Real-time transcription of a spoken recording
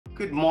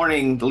Good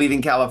morning, Leaving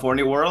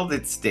California world.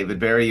 It's David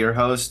Barry, your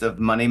host of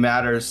Money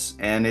Matters,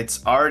 and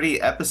it's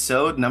already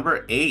episode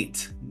number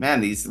 8.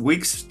 Man, these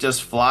weeks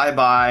just fly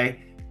by,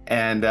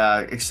 and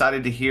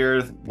excited to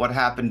hear what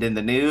happened in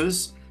the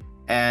news.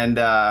 And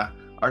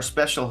our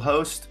special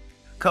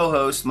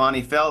co-host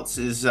Monty Felts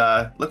is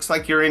looks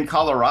like you're in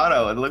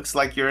Colorado. It looks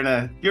like you're in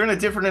a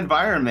different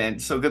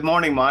environment. So good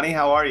morning, Monty.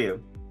 How are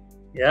you?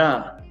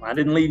 Yeah, I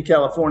didn't leave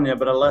California,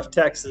 but I left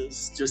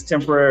Texas just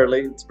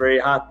temporarily. It's very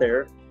hot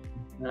there.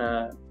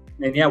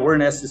 And yeah, we're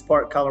in Estes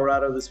Park,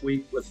 Colorado this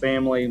week with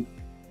family,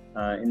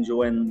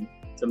 enjoying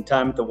some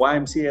time at the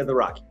YMCA of the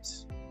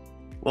Rockies.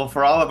 Well,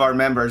 for all of our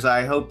members,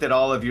 I hope that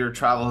all of your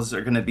travels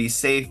are going to be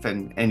safe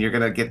and you're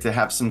going to get to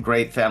have some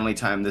great family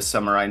time this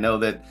summer. I know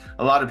that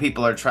a lot of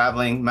people are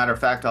traveling. Matter of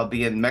fact, I'll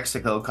be in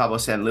Mexico, Cabo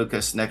San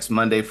Lucas next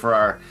Monday for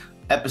our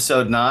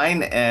episode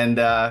 9.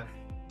 And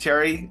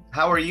Terry,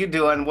 how are you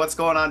doing? What's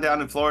going on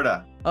down in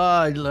Florida?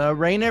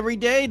 Rain every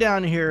day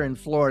down here in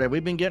Florida.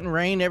 We've been getting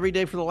rain every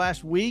day for the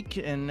last week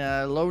and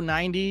low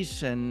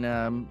 90s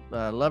and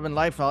loving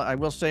life. I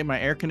will say my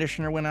air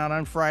conditioner went out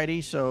on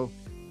Friday, so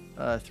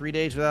 3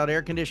 days without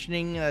air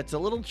conditioning. It's a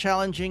little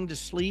challenging to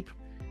sleep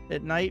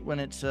at night when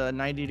it's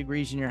 90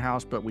 degrees in your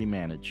house, but we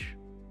manage.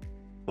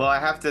 Well, I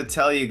have to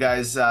tell you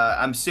guys,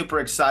 I'm super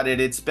excited.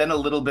 It's been a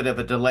little bit of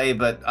a delay,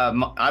 but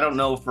I don't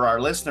know for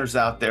our listeners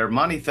out there,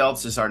 Monty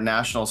Felts is our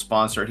national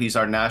sponsor. He's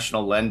our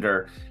national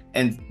lender.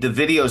 And the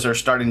videos are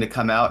starting to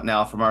come out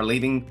now from our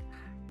Leaving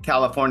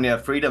California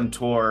Freedom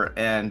Tour.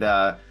 And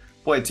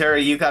boy,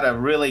 Terry, you got a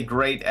really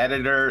great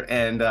editor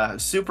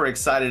and super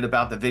excited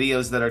about the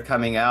videos that are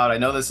coming out. I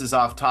know this is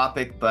off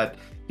topic, but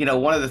you know,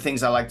 one of the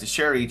things I like to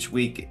share each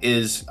week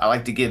is I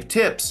like to give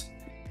tips.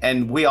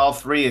 And we all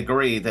three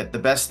agree that the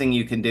best thing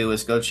you can do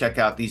is go check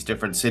out these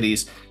different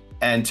cities.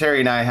 And Terry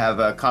and I have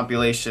a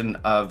compilation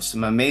of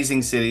some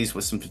amazing cities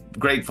with some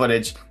great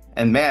footage.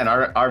 And man,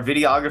 our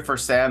videographer,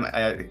 Sam,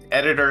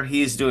 editor,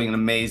 he's doing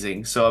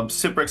amazing. So I'm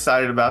super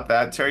excited about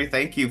that. Terry,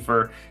 thank you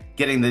for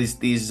getting these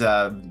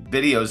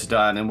videos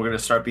done, and we're going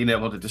to start being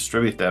able to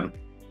distribute them.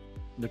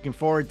 Looking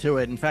forward to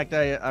it. In fact,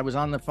 I was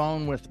on the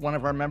phone with one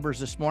of our members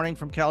this morning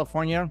from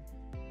California,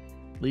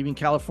 leaving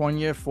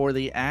California for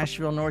the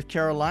Asheville, North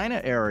Carolina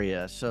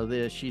area.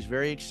 So she's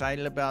very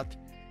excited about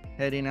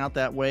heading out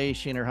that way.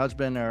 She and her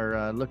husband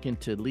are looking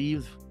to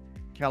leave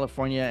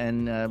California,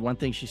 and one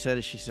thing she said,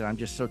 I'm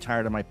just so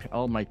tired of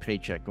all my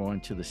paycheck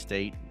going to the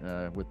state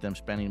with them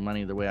spending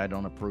money the way I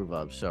don't approve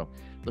of. So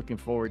looking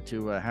forward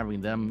to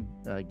having them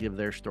give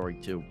their story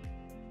too.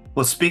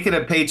 Well, speaking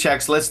of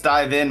paychecks, let's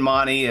dive in,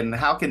 Monty. And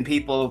how can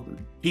people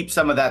keep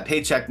some of that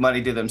paycheck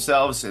money to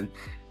themselves? And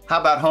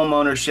how about home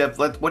ownership?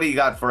 What do you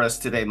got for us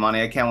today,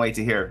 Monty? I can't wait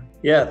to hear.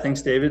 Yeah,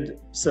 thanks, David.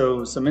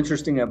 So some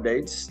interesting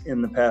updates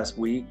in the past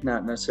week,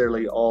 not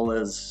necessarily all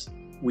as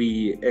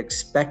we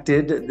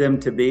expected them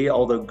to be,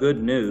 although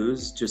good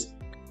news. Just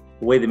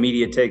the way the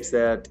media takes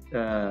that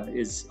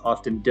is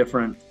often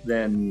different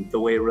than the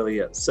way it really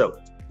is. So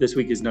this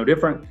week is no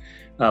different.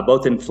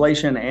 Both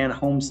inflation and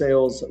home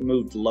sales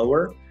moved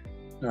lower.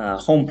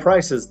 Home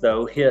prices,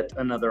 though, hit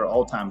another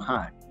all-time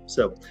high.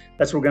 So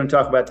that's what we're going to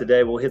talk about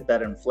today. We'll hit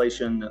that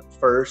inflation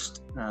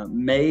first.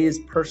 May's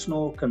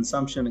personal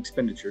consumption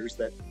expenditures,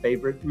 that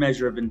favorite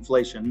measure of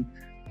inflation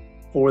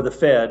for the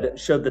Fed,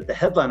 showed that the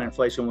headline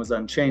inflation was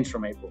unchanged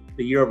from April.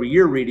 The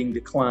year-over-year reading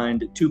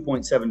declined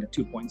 2.7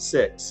 to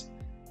 2.6.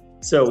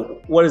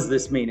 So what does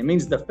this mean? It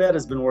means the Fed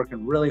has been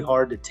working really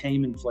hard to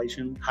tame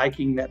inflation,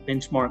 hiking that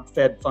benchmark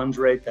Fed funds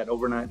rate, that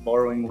overnight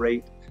borrowing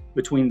rate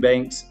between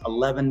banks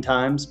 11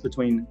 times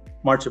between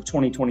March of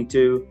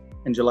 2022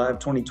 and July of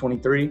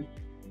 2023.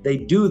 They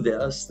do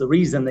this, the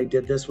reason they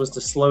did this was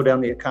to slow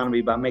down the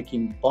economy by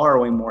making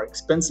borrowing more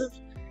expensive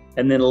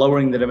and then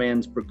lowering the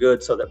demands for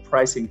goods so that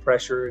pricing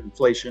pressure,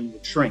 inflation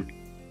would shrink.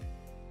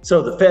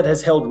 So the Fed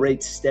has held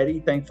rates steady,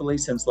 thankfully,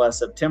 since last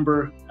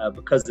September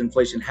because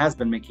inflation has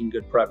been making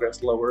good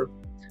progress lower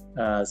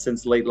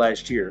since late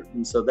last year.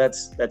 And so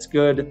that's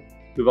good.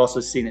 We've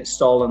also seen it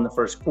stall in the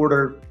first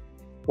quarter.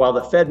 While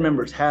the Fed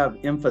members have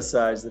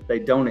emphasized that they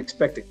don't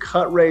expect to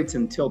cut rates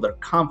until they're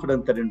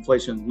confident that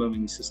inflation is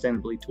moving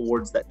sustainably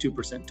towards that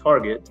 2%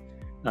 target,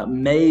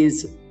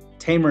 May's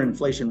tamer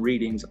inflation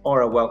readings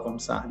are a welcome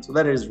sign. So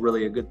that is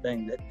really a good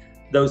thing that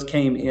those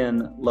came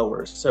in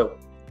lower. So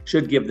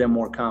should give them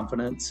more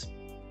confidence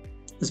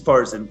as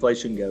far as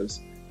inflation goes.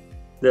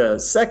 The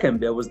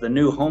second bit was the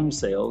new home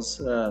sales.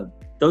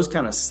 Those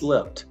kind of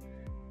slipped.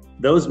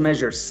 Those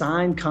measure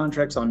signed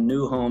contracts on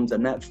new homes,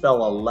 and that fell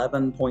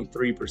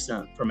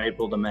 11.3% from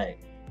April to May.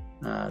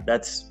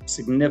 That's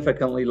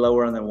significantly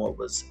lower than what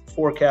was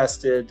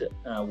forecasted,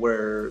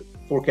 where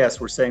forecasts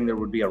were saying there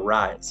would be a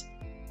rise.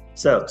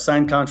 So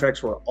signed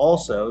contracts were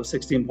also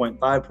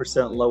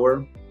 16.5%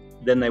 lower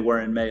than they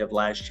were in May of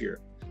last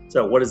year.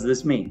 So what does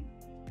this mean?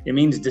 It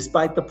means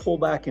despite the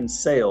pullback in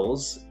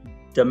sales,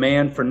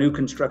 demand for new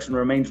construction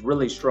remains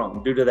really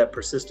strong due to that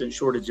persistent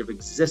shortage of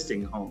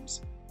existing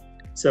homes.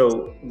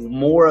 So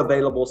more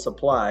available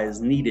supply is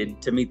needed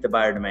to meet the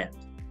buyer demand.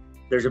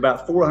 There's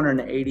about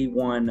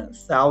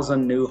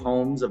 481,000 new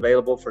homes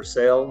available for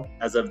sale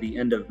as of the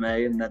end of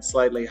May, and that's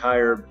slightly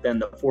higher than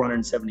the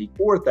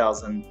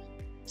 474,000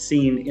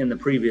 seen in the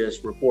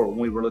previous report when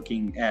we were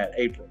looking at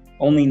April.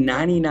 Only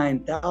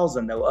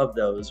 99,000 though of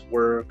those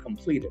were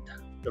completed.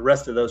 The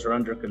rest of those are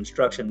under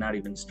construction, not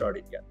even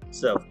started yet.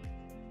 So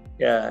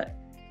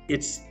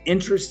it's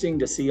interesting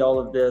to see all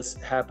of this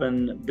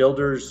happen.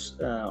 Builders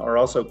are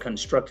also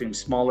constructing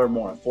smaller,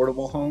 more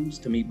affordable homes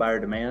to meet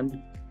buyer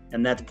demand,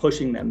 and that's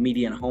pushing that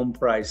median home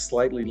price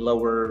slightly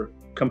lower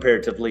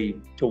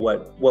comparatively to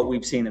what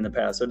we've seen in the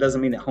past. So it doesn't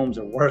mean that homes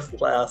are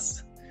worth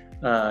less.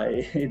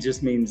 It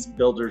just means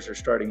builders are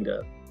starting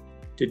to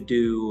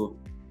do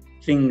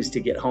things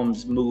to get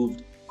homes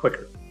moved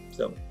quicker.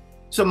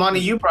 So Monty,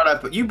 you brought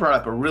up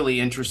a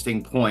really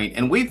interesting point,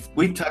 and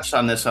we've touched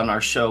on this on our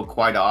show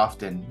quite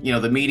often. You know,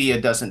 the media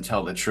doesn't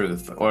tell the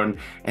truth,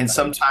 and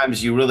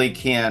sometimes you really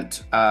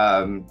can't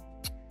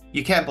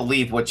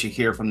believe what you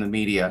hear from the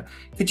media.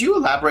 Could you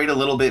elaborate a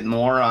little bit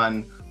more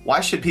on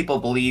why should people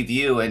believe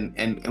you,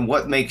 and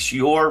what makes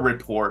your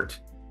report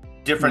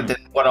different than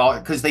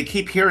because they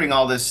keep hearing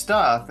all this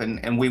stuff,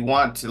 and we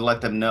want to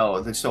let them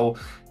know. So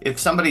if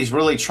somebody's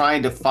really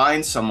trying to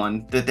find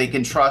someone that they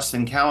can trust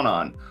and count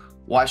on,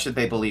 why should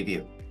they believe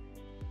you?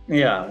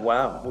 Yeah,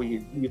 wow. Well,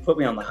 you put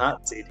me on the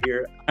hot seat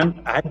here.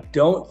 I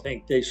don't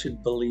think they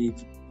should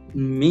believe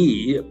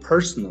me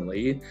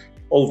personally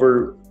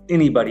over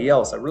anybody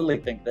else. I really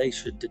think they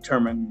should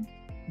determine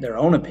their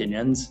own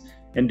opinions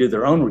and do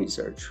their own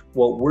research.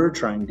 What we're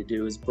trying to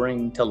do is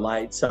bring to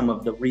light some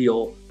of the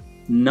real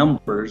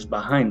numbers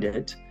behind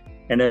it.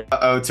 And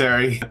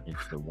Terry.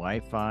 It's the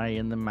Wi-Fi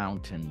in the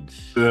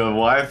mountains. The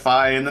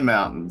Wi-Fi in the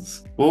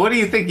mountains. Well, what do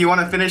you think? You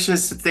want to finish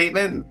his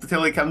statement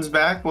until he comes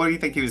back? What do you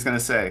think he was going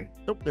to say?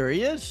 Oh, there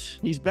he is.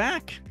 He's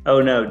back.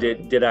 Oh no!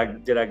 Did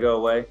I go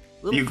away?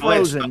 You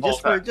frozen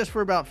just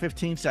for about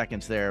 15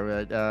 seconds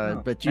there,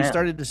 but you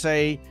started to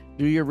say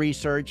do your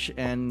research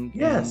and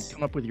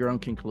come up with your own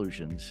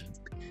conclusions.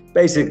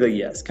 Basically,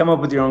 yes. Come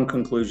up with your own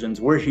conclusions.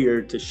 We're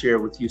here to share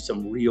with you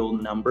some real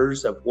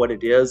numbers of what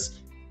it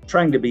is,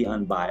 trying to be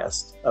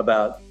unbiased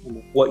about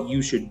what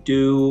you should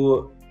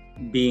do,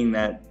 being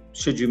that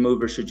should you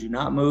move or should you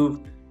not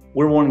move.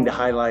 We're wanting to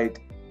highlight,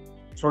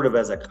 sort of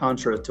as a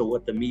contra to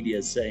what the media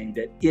is saying,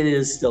 that it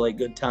is still a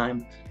good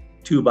time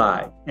to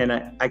buy. And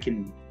I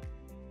can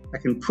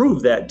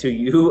prove that to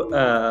you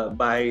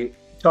by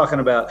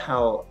talking about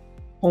how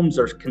homes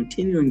are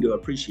continuing to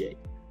appreciate.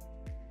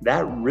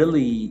 That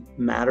really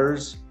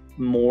matters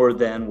more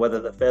than whether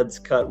the Fed's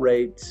cut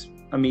rates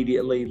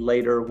immediately,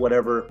 later,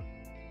 whatever.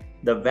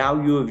 The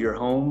value of your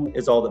home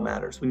is all that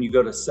matters. When you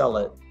go to sell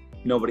it,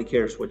 nobody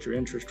cares what your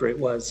interest rate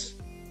was.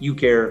 You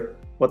care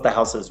what the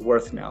house is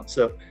worth now.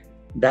 So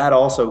that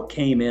also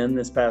came in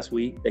this past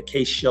week, the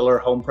Case-Shiller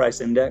Home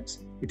Price Index.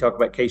 We talk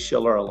about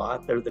Case-Shiller a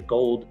lot. They're the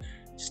gold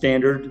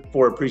standard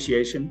for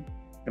appreciation.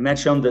 And that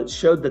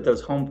showed that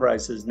those home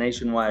prices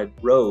nationwide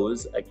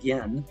rose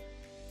again,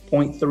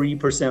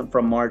 0.3%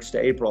 from March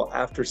to April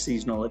after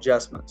seasonal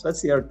adjustments.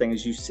 That's the other thing,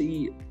 is you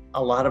see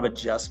a lot of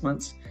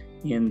adjustments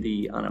in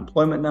the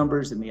unemployment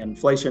numbers and the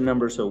inflation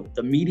numbers. So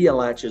the media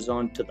latches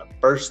on to the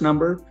first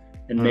number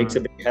and makes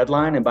a big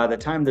headline. And by the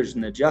time there's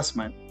an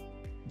adjustment,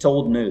 it's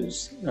old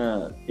news.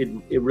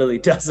 It really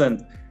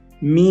doesn't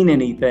mean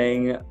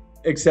anything,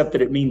 except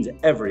that it means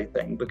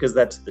everything, because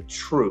that's the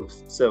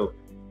truth. So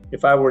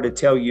if I were to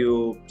tell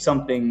you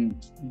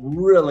something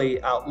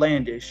really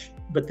outlandish,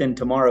 but then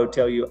tomorrow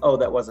tell you, oh,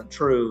 that wasn't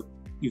true,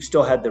 you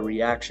still had the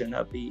reaction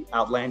of the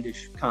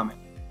outlandish comment.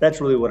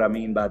 That's really what I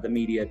mean by the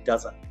media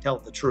doesn't tell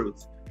the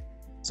truth.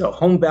 So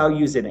home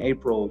values in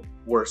April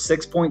were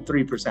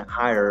 6.3%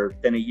 higher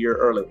than a year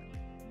earlier.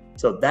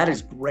 So that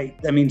is great.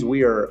 That means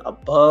we are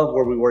above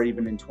where we were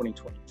even in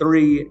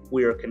 2023.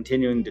 We are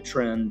continuing to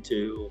trend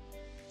to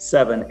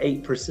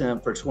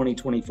 7-8% for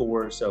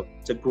 2024. So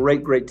it's a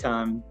great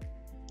time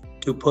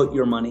to put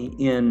your money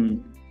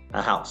in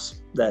a house.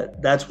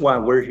 That's why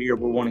we're here.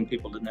 We're wanting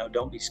people to know,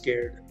 don't be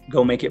scared.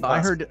 Go make it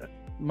possible.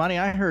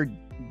 I heard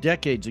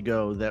decades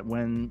ago that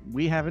when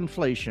we have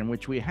inflation,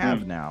 which we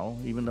have now,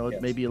 even though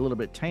it may be a little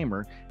bit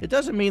tamer, it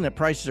doesn't mean that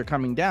prices are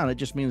coming down. It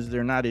just means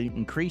they're not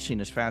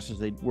increasing as fast as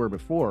they were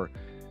before.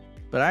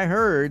 But I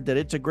heard that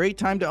it's a great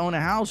time to own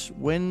a house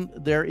when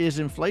there is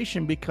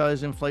inflation,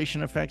 because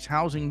inflation affects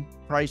housing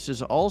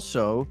prices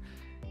also.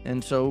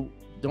 And so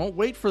don't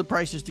wait for the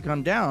prices to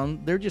come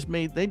down. They just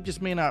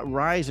may not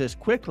rise as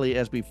quickly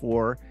as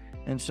before.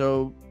 And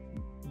so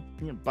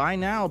buy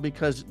now,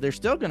 because they're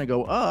still going to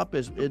go up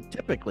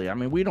typically. I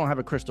mean, we don't have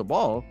a crystal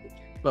ball,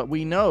 but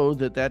we know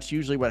that that's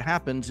usually what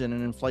happens in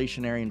an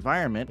inflationary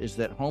environment, is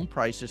that home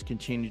prices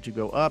continue to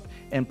go up,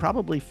 and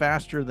probably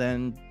faster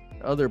than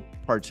other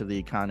parts of the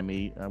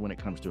economy when it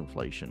comes to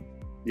inflation.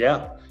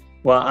 Yeah.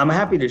 Well, I'm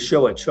happy to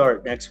show a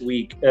chart next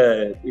week,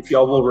 if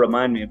y'all will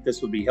remind me, if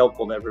this would be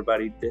helpful to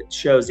everybody, that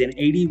shows in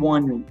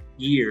 81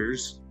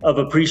 years of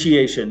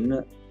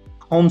appreciation,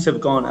 homes have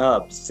gone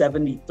up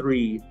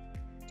 73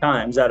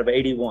 times out of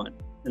 81.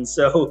 And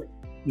so,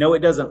 no, it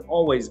doesn't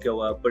always go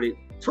up, but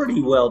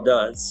pretty well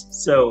does.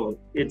 So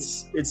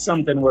it's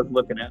something worth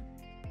looking at.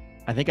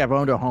 I think I've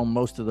owned a home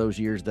most of those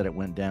years that it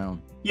went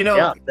down.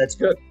 Yeah, that's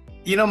good.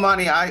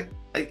 Monty,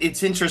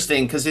 it's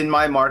interesting because in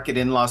my market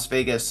in Las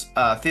Vegas,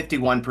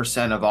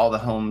 51% of all the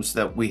homes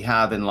that we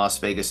have in Las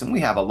Vegas, and we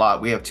have a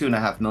lot, we have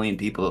 2.5 million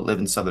people that live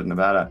in Southern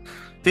Nevada,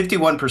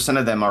 51%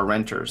 of them are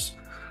renters.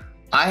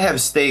 I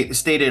have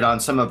stated on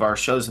some of our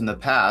shows in the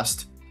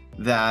past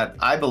that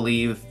I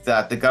believe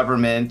that the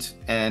government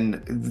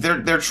and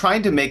they're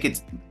trying to make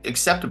it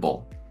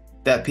acceptable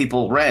that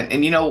people rent.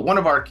 And one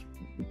of our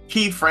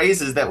key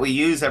phrases that we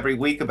use every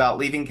week about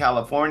leaving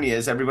California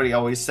is everybody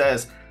always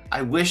says,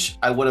 I wish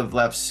I would have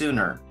left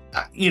sooner.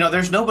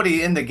 There's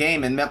nobody in the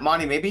game, and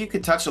Monty, maybe you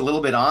could touch a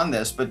little bit on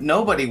this, but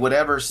nobody would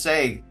ever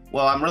say,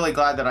 well, I'm really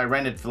glad that I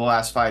rented for the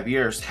last 5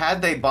 years.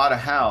 Had they bought a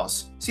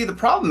house. See, the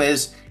problem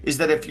is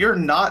that if you're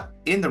not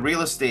in the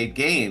real estate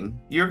game,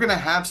 you're going to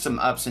have some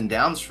ups and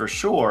downs for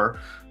sure.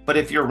 But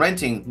if you're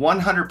renting,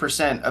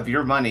 100% of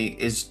your money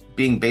is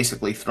being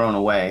basically thrown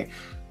away.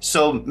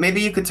 So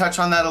maybe you could touch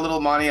on that a little,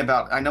 Monty,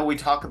 I know we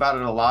talk about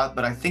it a lot,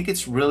 but I think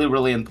it's really,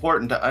 really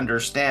important to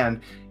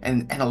understand.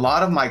 And a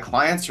lot of my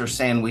clients are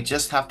saying we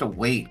just have to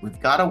wait. We've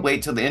got to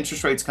wait till the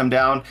interest rates come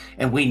down.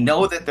 And we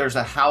know that there's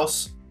a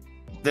house,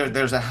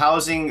 there's a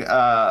housing,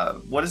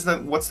 what's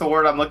the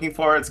word I'm looking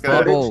for? It's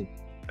gonna Bubble.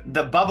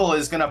 The bubble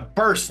is gonna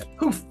burst.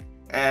 Poof.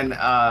 And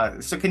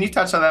so can you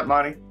touch on that,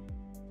 Monty?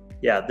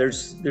 Yeah,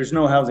 there's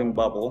no housing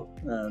bubble.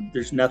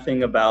 There's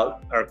nothing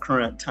about our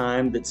current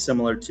time that's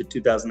similar to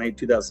 2008,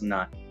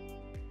 2009.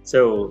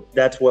 So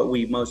that's what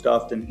we most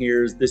often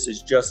hear is this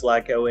is just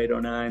like 08,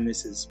 09.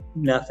 This is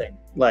nothing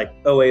like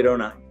 08,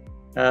 09.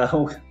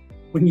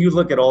 When you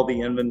look at all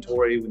the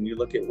inventory, when you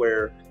look at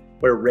where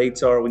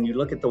rates are, when you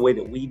look at the way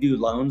that we do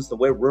loans, the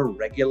way we're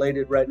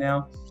regulated right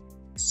now,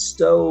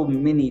 so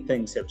many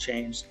things have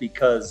changed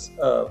because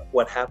of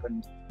what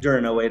happened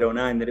during 08,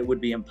 09 that it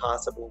would be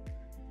impossible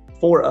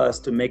for us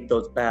to make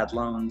those bad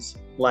loans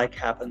like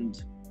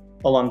happened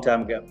a long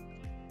time ago.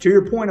 To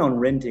your point on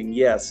renting,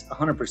 yes,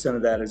 100%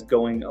 of that is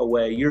going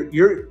away.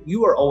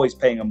 You are always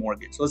paying a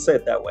mortgage. Let's say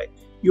it that way.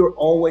 You're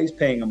always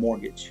paying a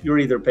mortgage. You're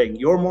either paying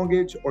your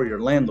mortgage or your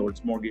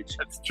landlord's mortgage.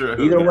 That's true.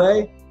 Either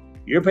way,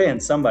 you're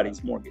paying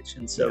somebody's mortgage.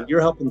 And so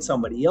you're helping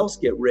somebody else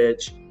get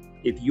rich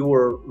if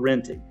you're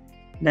renting.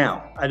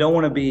 Now, I don't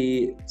want to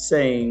be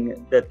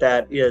saying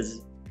that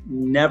is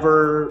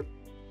never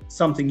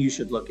something you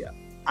should look at.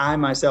 I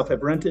myself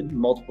have rented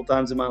multiple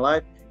times in my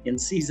life. In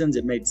seasons,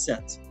 it made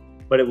sense,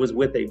 but it was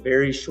with a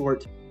very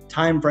short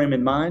time frame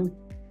in mind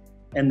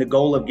and the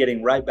goal of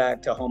getting right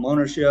back to home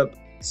ownership.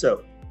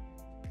 So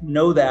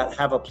know that,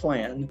 have a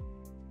plan.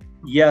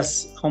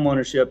 Yes, home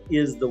ownership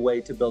is the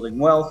way to building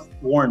wealth.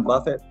 Warren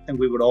Buffett, and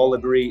we would all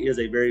agree, is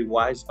a very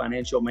wise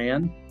financial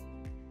man.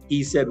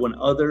 He said, when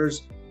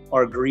others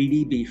are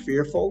greedy, be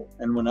fearful.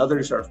 And when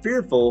others are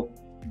fearful,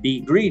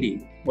 be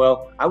greedy.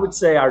 Well, I would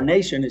say our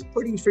nation is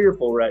pretty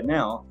fearful right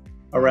now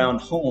around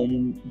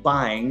home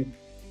buying.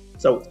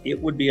 So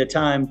it would be a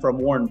time from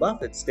Warren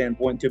Buffett's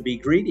standpoint to be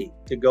greedy,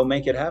 to go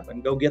make it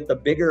happen, go get the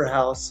bigger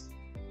house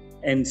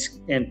and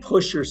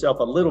push yourself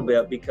a little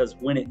bit, because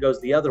when it goes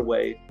the other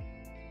way,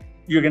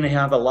 you're going to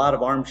have a lot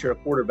of armchair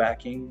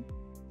quarterbacking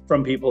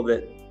from people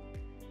that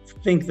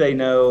think they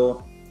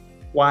know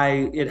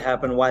why it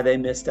happened, why they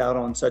missed out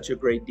on such a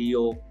great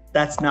deal.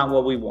 That's not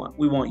what we want.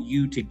 We want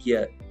you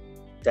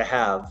to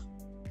have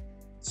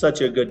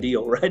such a good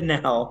deal right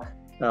now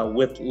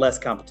with less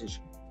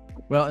competition.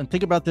 Well, and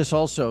think about this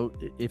also.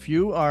 If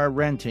you are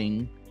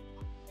renting,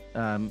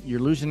 you're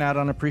losing out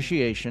on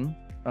appreciation.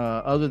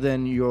 Other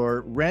than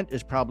your rent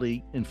is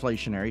probably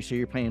inflationary, so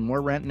you're paying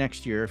more rent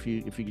next year if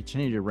you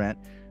continue to rent.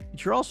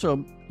 But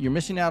you're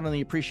missing out on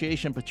the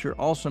appreciation, but you're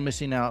also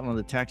missing out on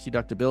the tax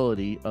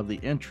deductibility of the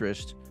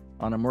interest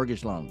on a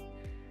mortgage loan.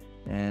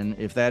 And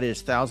if that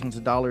is thousands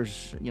of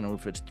dollars,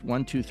 if it's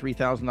 $1,000, $2,000,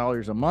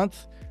 $3,000 a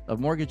month of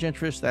mortgage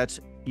interest,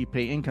 you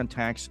pay income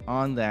tax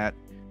on that.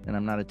 And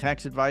I'm not a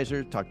tax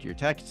advisor, talk to your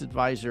tax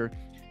advisor,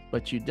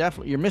 but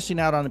you're missing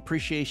out on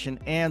appreciation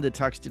and the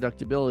tax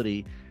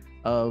deductibility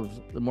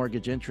of the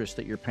mortgage interest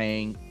that you're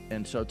paying.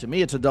 And so to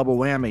me, it's a double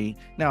whammy.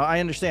 Now, I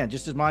understand,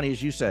 just as Monty,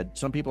 as you said,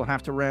 some people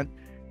have to rent.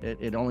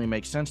 It only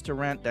makes sense to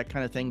rent, that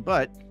kind of thing.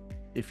 But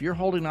if you're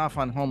holding off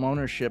on home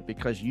ownership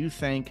because you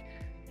think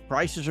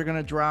prices are going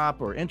to drop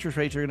or interest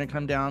rates are going to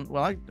come down,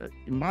 well,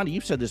 Monty,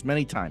 you've said this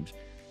many times.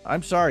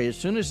 I'm sorry, as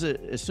soon as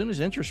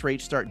interest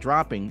rates start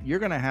dropping, you're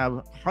going to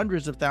have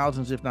hundreds of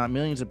thousands, if not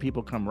millions of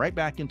people come right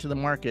back into the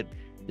market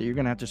that you're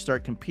going to have to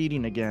start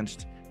competing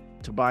against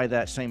to buy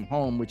that same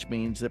home, which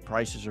means that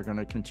prices are going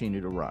to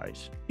continue to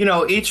rise.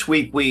 Each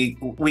week we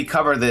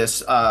cover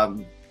this.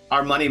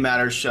 Our Money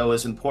Matters show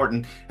is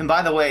important. And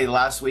by the way,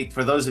 last week,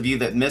 for those of you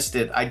that missed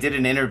it, I did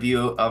an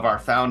interview of our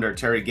founder,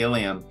 Terry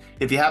Gilliam.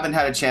 If you haven't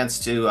had a chance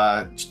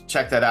to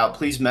check that out,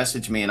 please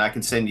message me and I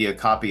can send you a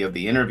copy of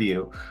the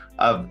interview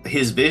of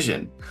his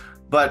vision.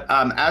 But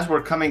as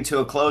we're coming to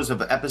a close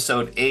of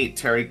episode 8,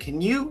 Terry, can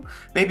you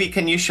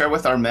share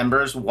with our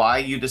members why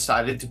you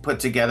decided to put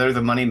together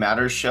the Money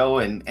Matters show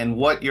and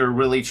what you're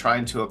really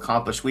trying to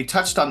accomplish? We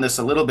touched on this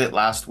a little bit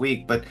last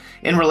week, but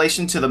in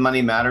relation to the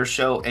Money Matters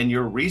show and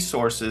your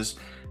resources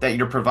that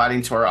you're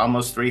providing to our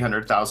almost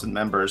 300,000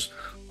 members,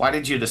 why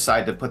did you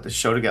decide to put the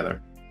show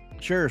together?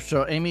 Sure.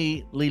 So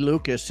Amy Lee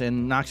Lucas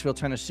in Knoxville,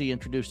 Tennessee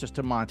introduced us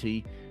to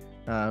Monty.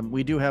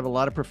 We do have a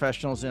lot of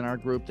professionals in our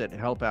group that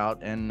help out,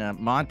 and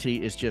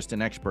Monty is just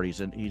an expert.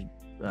 He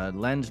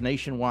lends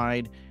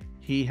nationwide.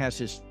 He has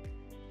his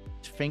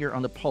finger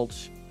on the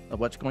pulse of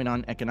what's going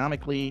on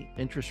economically,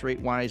 interest rate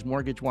wise,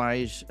 mortgage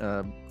wise,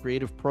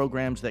 creative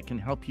programs that can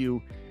help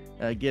you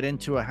get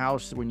into a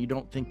house when you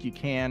don't think you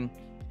can.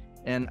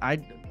 And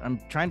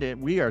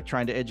we are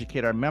trying to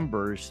educate our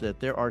members that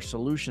there are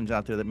solutions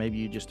out there that maybe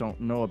you just don't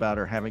know about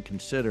or haven't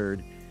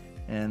considered.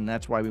 And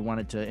that's why we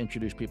wanted to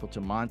introduce people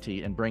to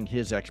Monty and bring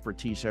his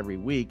expertise every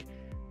week,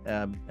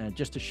 and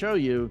just to show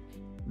you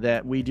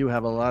that we do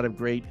have a lot of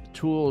great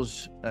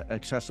tools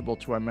accessible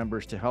to our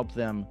members to help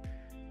them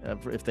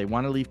if they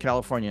want to leave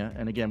California.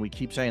 And again, we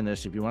keep saying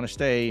this: if you want to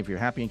stay, if you're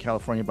happy in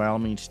California, by all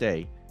means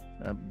stay.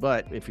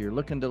 But if you're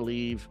looking to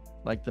leave,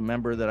 like the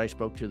member that I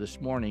spoke to this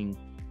morning,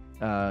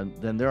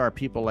 then there are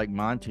people like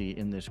Monty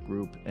in this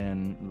group,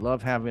 and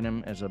love having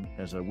him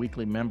as a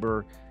weekly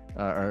member.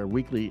 Our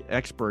weekly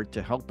expert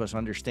to help us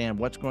understand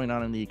what's going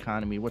on in the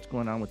economy, what's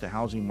going on with the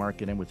housing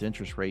market and with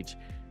interest rates,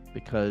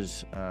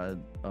 because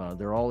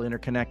they're all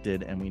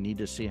interconnected, and we need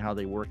to see how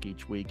they work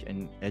each week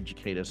and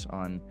educate us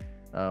on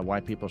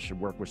why people should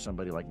work with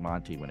somebody like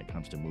Monty when it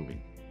comes to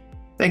moving.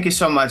 Thank you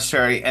so much,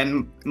 Terry.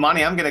 And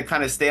Monty, I'm going to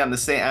kind of stay on the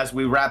same as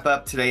we wrap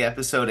up today,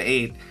 episode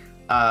 8.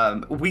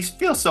 We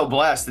feel so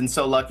blessed and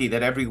so lucky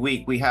that every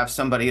week we have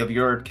somebody of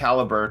your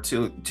caliber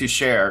to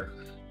share.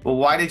 Well,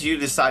 why did you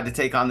decide to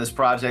take on this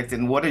project,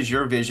 and what is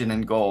your vision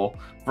and goal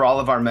for all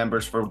of our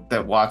members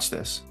that watch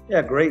this?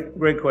 Yeah,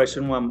 great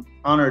question. Well, I'm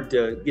honored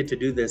to get to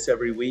do this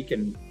every week,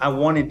 and I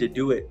wanted to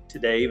do it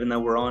today, even though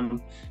we're on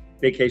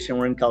vacation,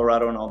 we're in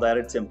Colorado and all that.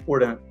 It's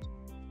important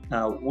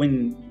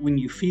when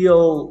you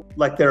feel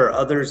like there are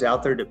others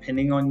out there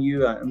depending on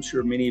you. I'm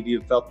sure many of you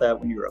have felt that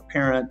when you're a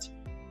parent,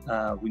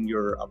 when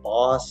you're a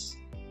boss,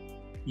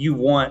 you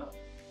want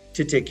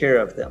to take care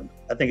of them.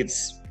 I think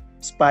it's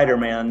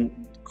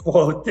Spider-Man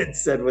quote that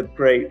said, with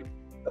great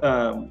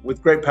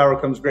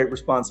power comes great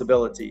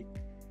responsibility.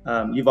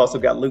 You've also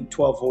got Luke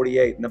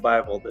 12:48 in the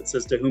Bible that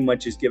says, to whom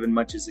much is given,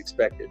 much is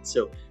expected.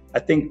 So I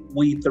think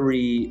we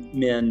 3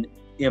 men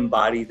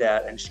embody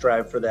that and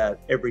strive for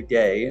that every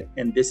day.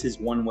 And this is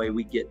one way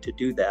we get to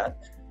do that,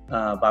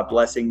 by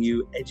blessing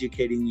you,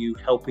 educating you,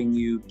 helping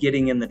you,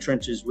 getting in the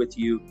trenches with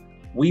you.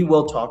 We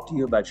will talk to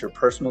you about your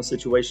personal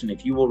situation.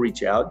 If you will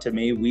reach out to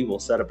me, we will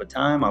set up a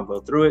time. I'll go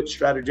through it,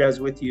 strategize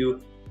with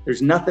you.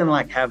 There's nothing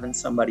like having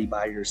somebody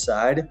by your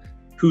side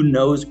who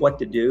knows what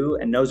to do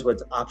and knows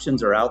what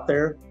options are out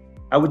there.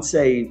 I would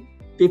say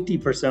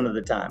 50% of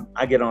the time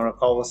I get on a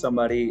call with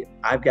somebody,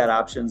 I've got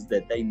options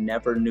that they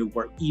never knew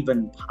were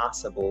even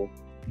possible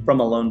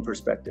from a loan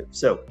perspective.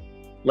 So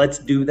let's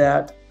do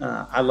that.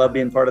 I love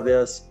being part of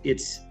this.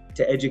 It's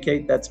to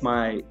educate. That's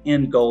my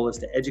end goal, is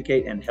to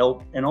educate and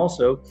help, and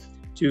also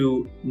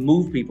to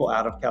move people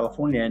out of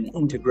California and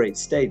into great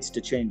states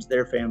to change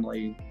their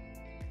family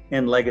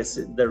and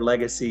their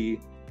legacy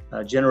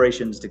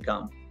generations to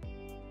come.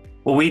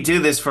 Well, we do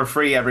this for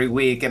free every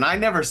week, and I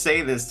never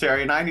say this,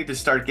 Terry, and I need to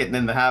start getting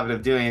in the habit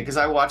of doing it because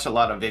I watch a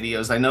lot of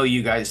videos. I know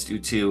you guys do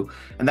too,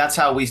 and that's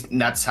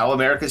how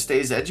America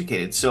stays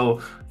educated. So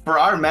for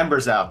our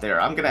members out there,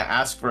 I'm going to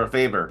ask for a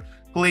favor.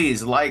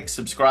 Please like,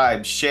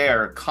 subscribe,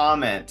 share,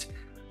 comment,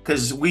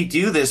 because we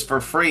do this for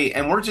free,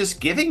 and we're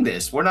just giving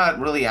this. We're not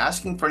really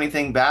asking for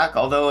anything back.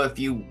 Although if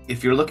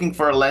you're looking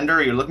for a lender,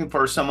 or you're looking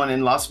for someone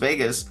in Las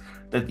Vegas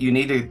that you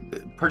need to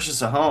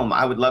purchase a home,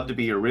 I would love to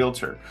be your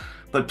realtor.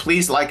 But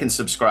please like and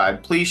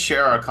subscribe. Please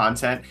share our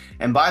content.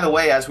 And by the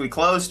way, as we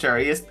close,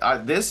 Terry,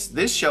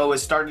 this show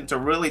is starting to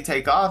really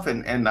take off.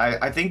 And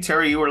I think,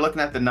 Terry, you were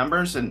looking at the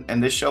numbers,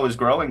 and this show is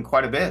growing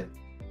quite a bit.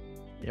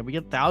 Yeah, we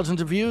get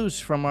thousands of views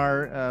from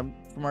our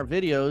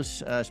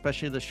videos,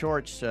 especially the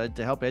shorts, to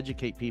help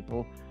educate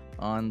people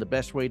on the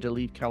best way to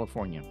leave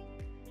California.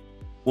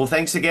 Well,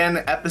 thanks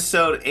again.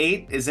 Episode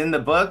 8 is in the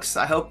books.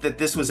 I hope that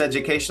this was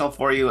educational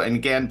for you. And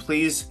again,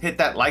 please hit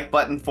that like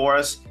button for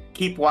us.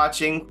 Keep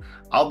watching.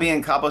 I'll be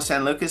in Cabo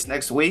San Lucas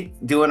next week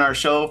doing our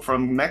show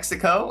from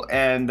Mexico.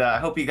 And I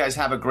hope you guys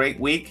have a great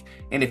week.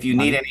 And if you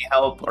need any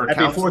help or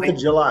Happy counseling, 4th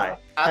of July.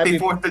 Happy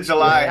 4th of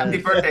July. Yes. Happy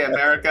birthday,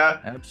 America.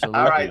 Absolutely.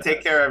 All right.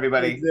 Take care,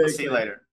 everybody. Exactly. We'll see you later.